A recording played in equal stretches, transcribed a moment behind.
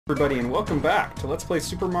Everybody, and welcome back to Let's Play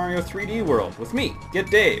Super Mario 3D World with me, Get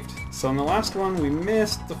Daved. So in the last one we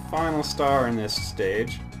missed the final star in this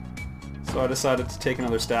stage, so I decided to take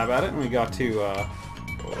another stab at it, and we got to,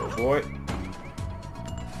 oh boy,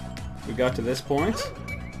 we got to this point.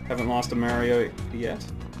 Haven't lost a Mario yet.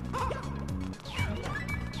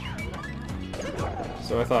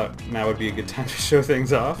 So I thought now would be a good time to show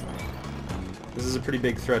things off. This is a pretty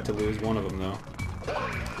big threat to lose one of them though.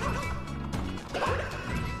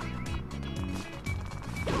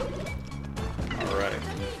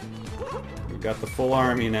 Got the full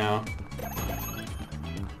army now.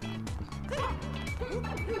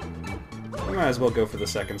 I might as well go for the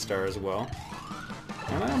second star as well.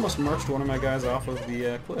 And I almost marched one of my guys off of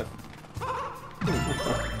the cliff.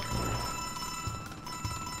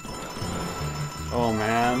 Oh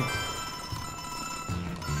man.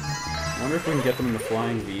 I wonder if we can get them in the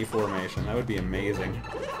flying V formation. That would be amazing.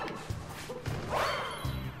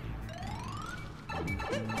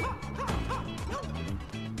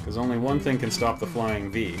 Because only one thing can stop the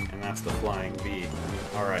flying V, and that's the flying V.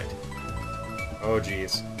 Alright. Oh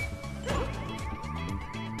jeez.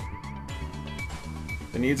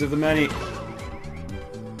 The needs of the many.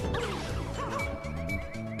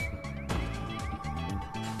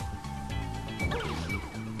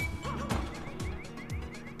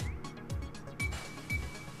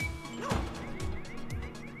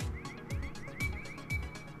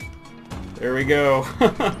 There we go.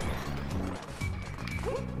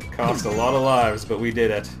 Cost a lot of lives, but we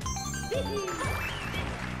did it.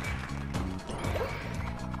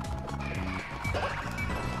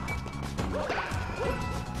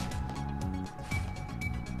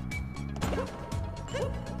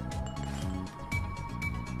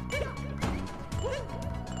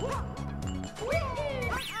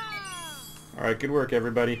 Alright, good work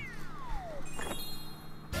everybody.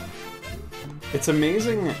 It's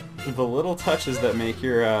amazing the little touches that make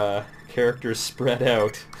your characters spread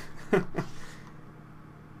out.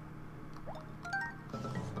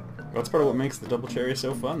 That's part of what makes the double cherry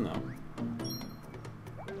so fun, though.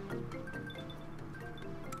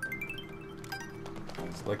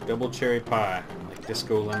 It's like double cherry pie, like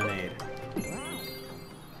disco lemonade.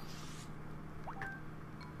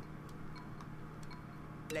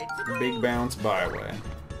 Big bounce byway.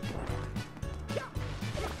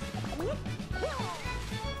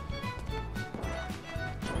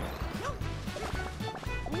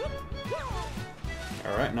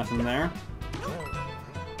 Alright, nothing there.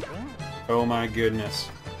 Oh my goodness.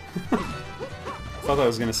 I thought that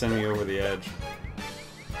was going to send me over the edge.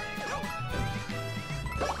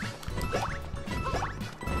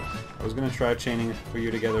 I was going to try chaining for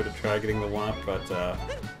you together to try getting the one-up, but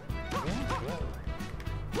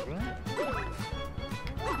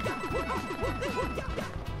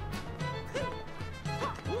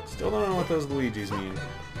still don't know what those Luigis mean.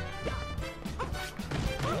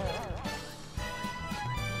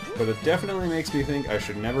 But it definitely makes me think I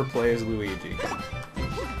should never play as Luigi.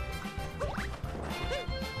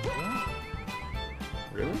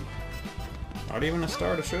 Really? Not even a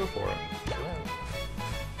star to show for it.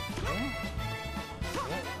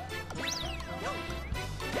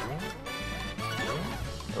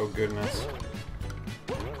 Oh goodness.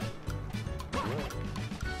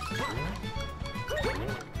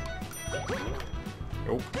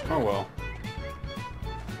 Oh, oh well.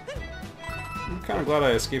 I'm kind of glad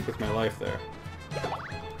I escaped with my life there.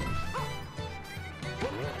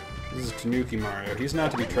 This is Tanuki Mario. He's not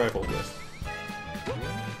to be trifled with.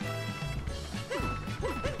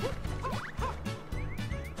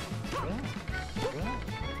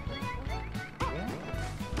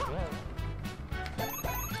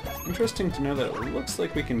 Interesting to know that it looks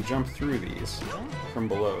like we can jump through these from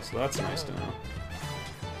below, so that's nice to know.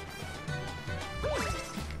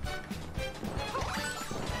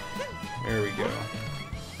 There we go.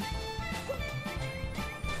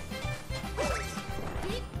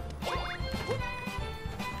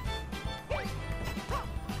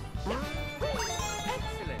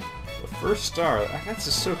 The first star, that's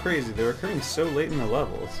just so crazy. They're occurring so late in the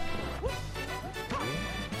levels.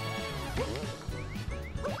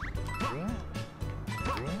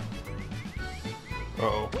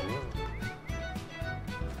 Uh-oh.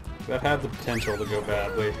 That had the potential to go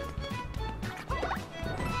badly.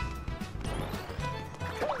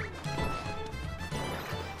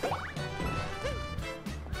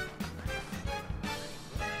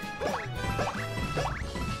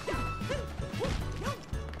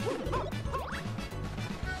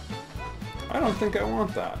 I don't think I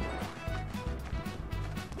want that.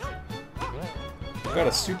 I've got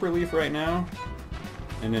a super leaf right now,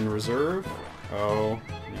 and in reserve, oh,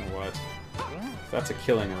 you know what? That's a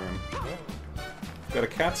killing room. Got a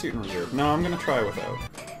cat suit in reserve. No, I'm gonna try without.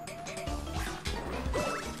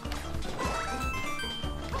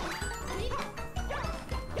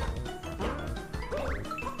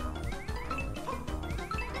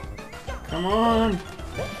 Come on!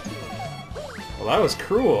 Well, that was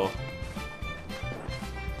cruel.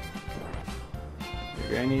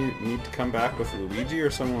 Maybe I need to come back with Luigi or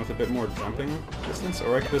someone with a bit more jumping distance,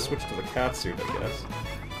 or I could have switched to the cat suit, I guess.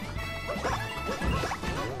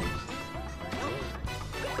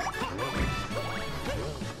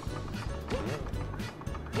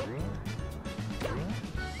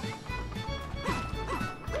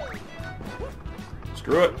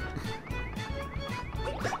 Screw it.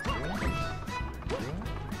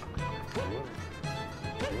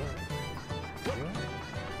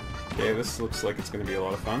 Okay, this looks like it's going to be a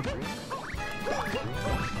lot of fun.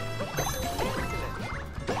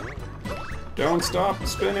 Don't stop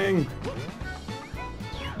spinning!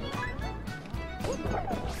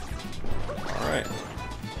 Alright.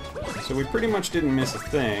 So we pretty much didn't miss a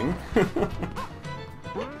thing.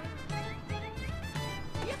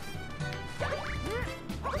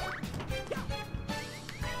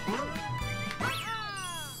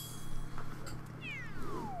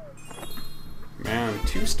 Man,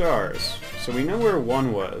 2 stars. So we know where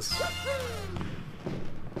 1 was.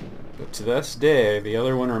 But to this day, the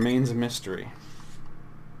other one remains a mystery.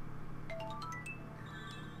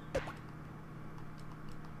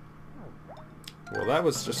 Well, that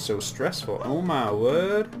was just so stressful. Oh my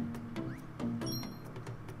word.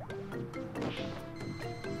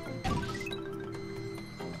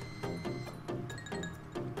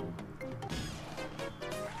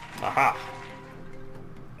 Aha!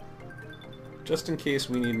 Just in case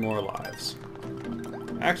we need more lives.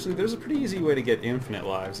 Actually, there's a pretty easy way to get infinite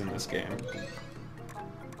lives in this game.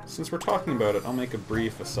 Since we're talking about it, I'll make a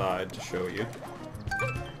brief aside to show you.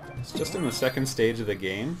 It's just in the second stage of the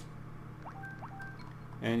game,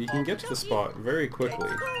 and you can get to the spot very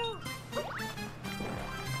quickly.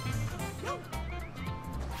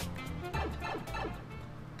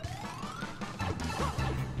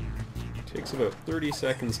 Takes about 30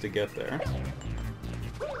 seconds to get there.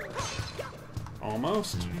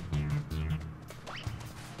 Almost.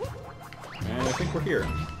 And I think we're here.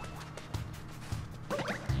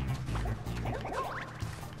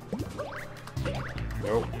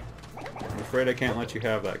 Nope. I'm afraid I can't let you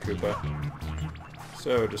have that, Koopa.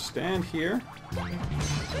 So, just stand here.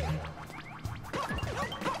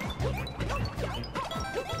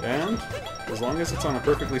 And, as long as it's on a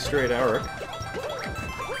perfectly straight arc,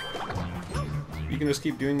 you can just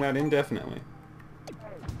keep doing that indefinitely.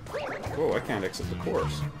 Whoa, I can't exit the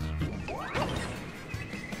course.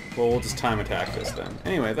 Well, we'll just time attack this then.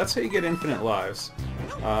 Anyway, that's how you get infinite lives.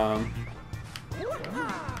 On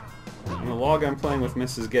the log I'm playing with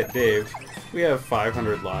Mrs. Get Dave, we have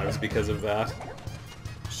 500 lives because of that.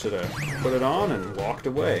 Should have put it on and walked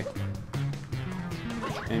away.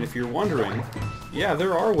 And if you're wondering, yeah,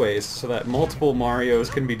 there are ways so that multiple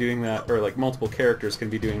Marios can be doing that, or like multiple characters can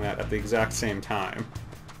be doing that at the exact same time.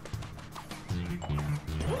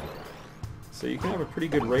 So you can have a pretty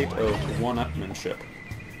good rate of one-upmanship.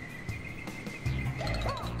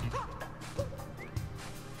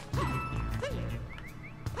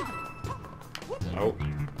 Oh.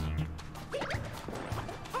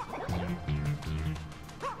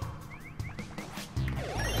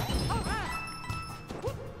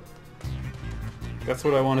 That's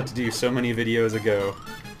what I wanted to do so many videos ago.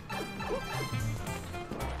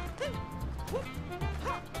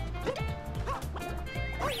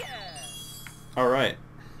 Alright.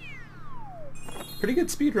 Pretty good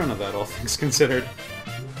speedrun of that, all things considered.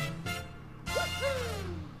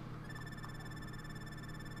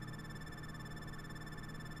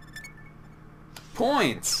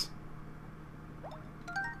 Points!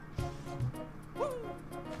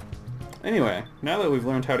 Anyway, now that we've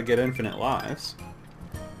learned how to get infinite lives,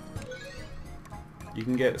 you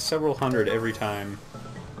can get several hundred every time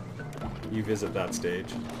you visit that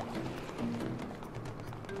stage.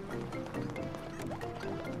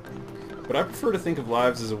 But I prefer to think of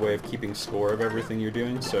lives as a way of keeping score of everything you're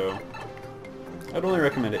doing, so I'd only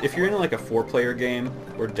recommend it. If you're in like a 4-player game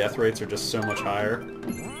where death rates are just so much higher,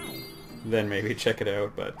 then maybe check it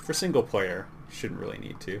out, but for single player, you shouldn't really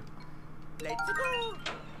need to. Let's go.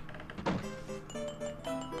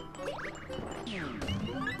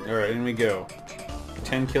 Alright, in we go.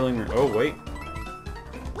 10 killing... Oh, wait.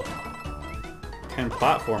 10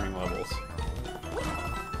 platforming levels.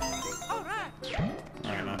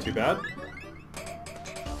 Alright, not too bad.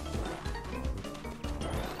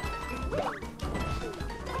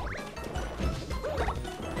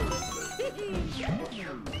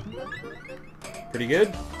 Pretty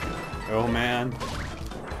good? Oh man.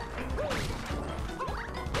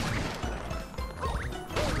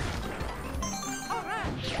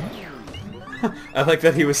 I like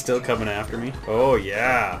that he was still coming after me. Oh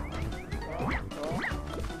yeah.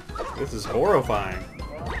 This is horrifying.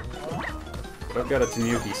 But I've got a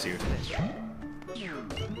Tanuki suit.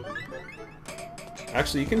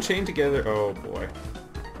 Actually, you can chain together... Oh boy.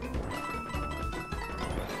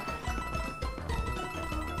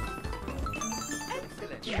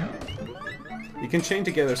 You can chain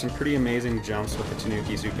together some pretty amazing jumps with the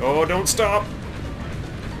Tanuki suit. Oh, don't stop!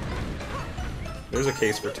 There's a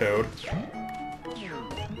case for Toad.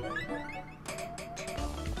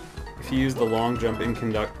 If you use the long jump in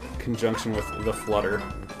conjunction with the flutter.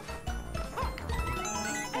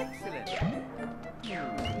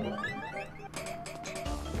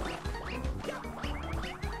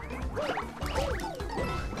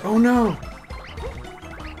 Oh no!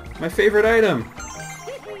 My favorite item!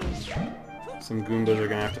 Some Goombas are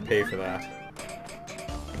gonna have to pay for that.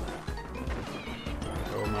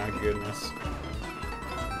 Oh my goodness.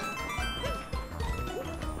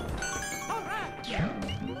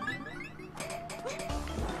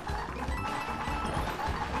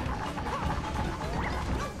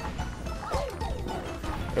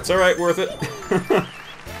 That's alright, worth it.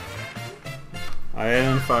 I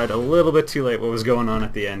identified a little bit too late what was going on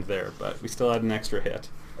at the end there, but we still had an extra hit.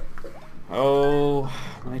 Oh,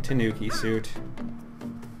 my Tanuki suit.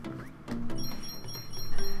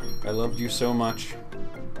 I loved you so much.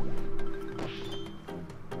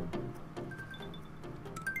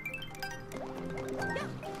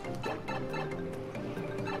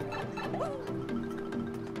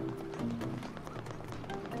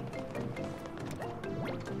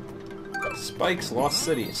 Spike's Lost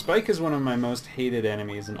City. Spike is one of my most hated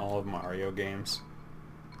enemies in all of Mario games.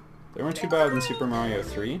 They weren't too bad in Super Mario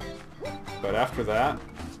 3, but after that...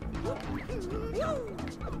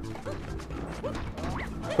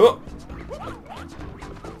 Oh!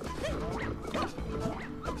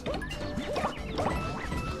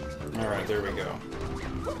 Alright, there we go.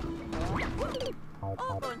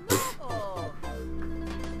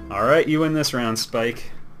 Alright, you win this round,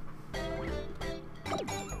 Spike.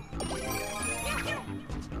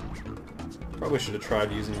 Probably should have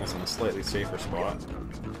tried using this in a slightly safer spot.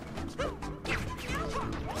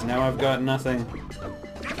 So now I've got nothing.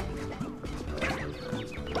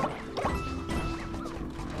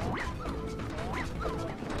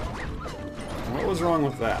 What was wrong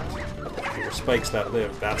with that? There were spikes that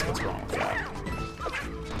live, that's what's wrong with that.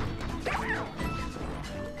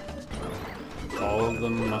 All of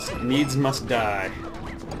them must die.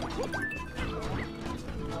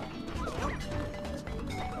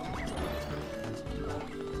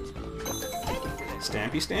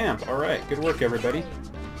 Stampy stamp. Alright, good work everybody.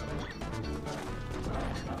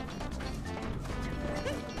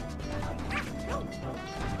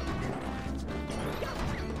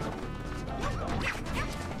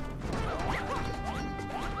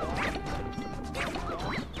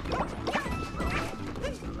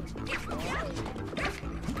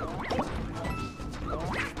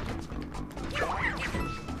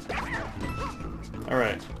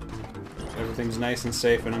 Alright. Everything's nice and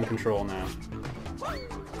safe and in control now.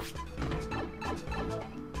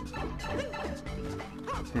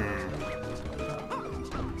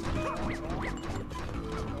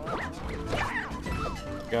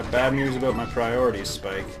 Got bad news about my priorities,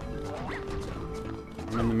 Spike.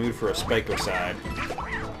 I'm in the mood for a Spike-ocide.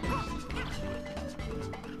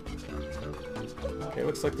 Okay,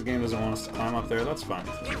 looks like the game doesn't want us to climb up there. That's fine.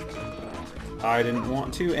 I didn't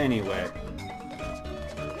want to anyway.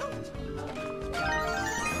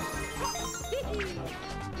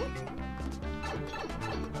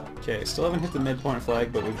 Okay, still haven't hit the midpoint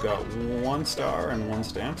flag, but we've got 1 star and 1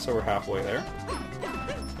 stamp, so we're halfway there.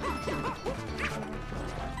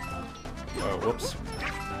 Oh, whoops.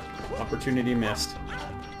 Opportunity missed.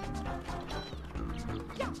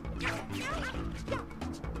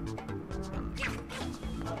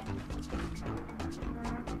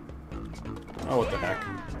 Oh, what the heck.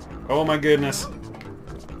 Oh my goodness.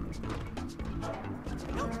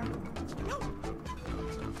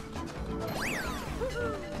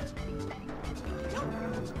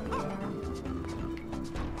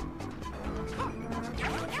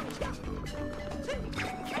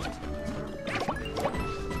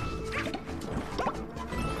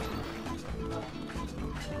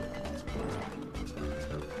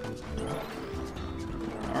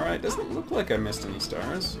 Alright, doesn't look like I missed any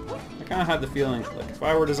stars. I kind of had the feeling, like, if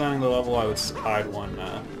I were designing the level, I would hide one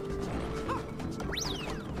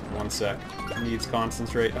sec. Needs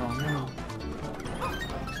concentrate. Oh no.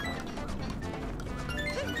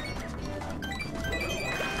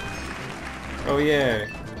 Oh yeah.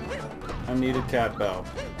 Unneeded cat bell.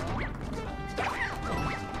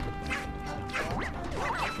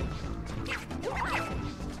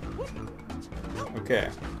 Okay.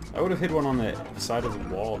 I would have hit one on the side of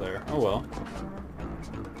the wall there. Oh well.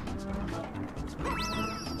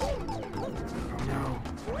 Oh no.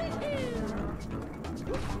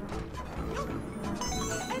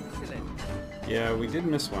 Yeah, we did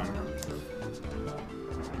miss one.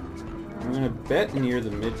 I'm gonna bet near the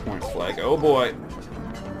midpoint flag. Oh boy!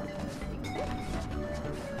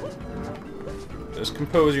 Just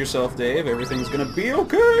compose yourself, Dave. Everything's gonna be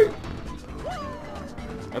okay!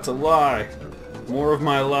 That's a lie. More of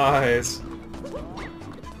my lies.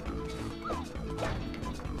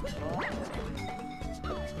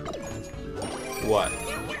 What?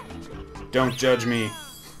 Don't judge me.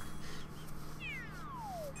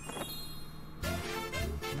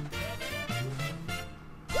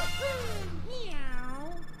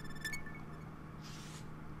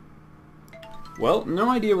 Well, no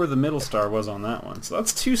idea where the middle star was on that one. So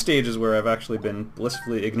that's 2 stages where I've actually been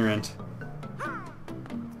blissfully ignorant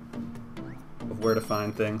of where to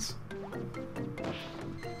find things.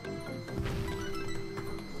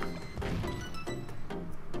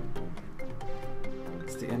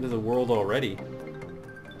 It's the end of the world already.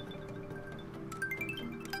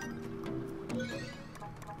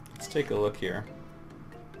 Let's take a look here.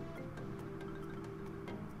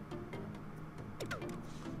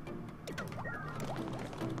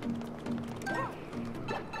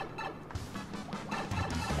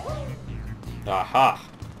 Aha!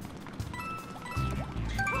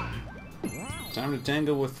 Time to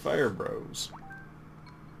tangle with fire bros.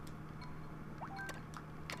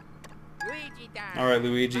 Alright,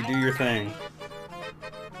 Luigi, do your thing.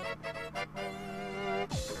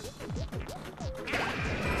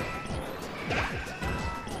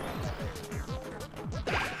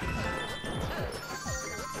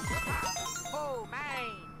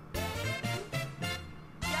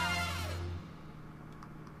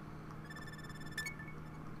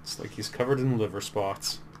 It's like he's covered in liver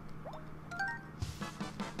spots.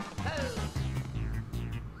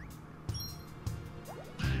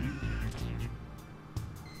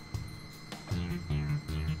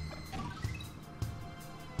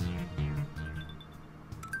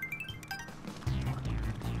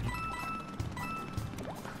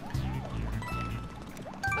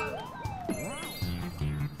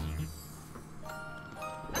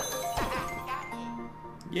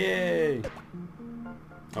 Yay!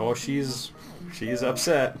 Oh, she's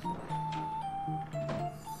upset.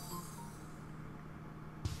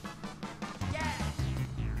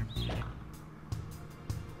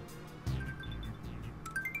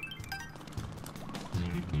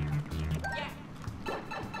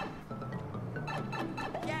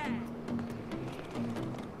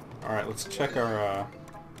 Alright, let's check our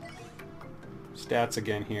stats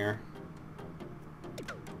again here.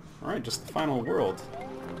 Alright, just the final world.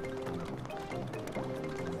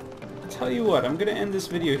 Tell you what, I'm gonna end this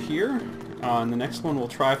video here. In the next one we'll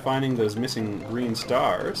try finding those missing green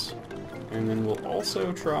stars, and then we'll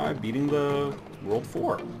also try beating the World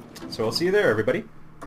 4. So I'll see you there, everybody.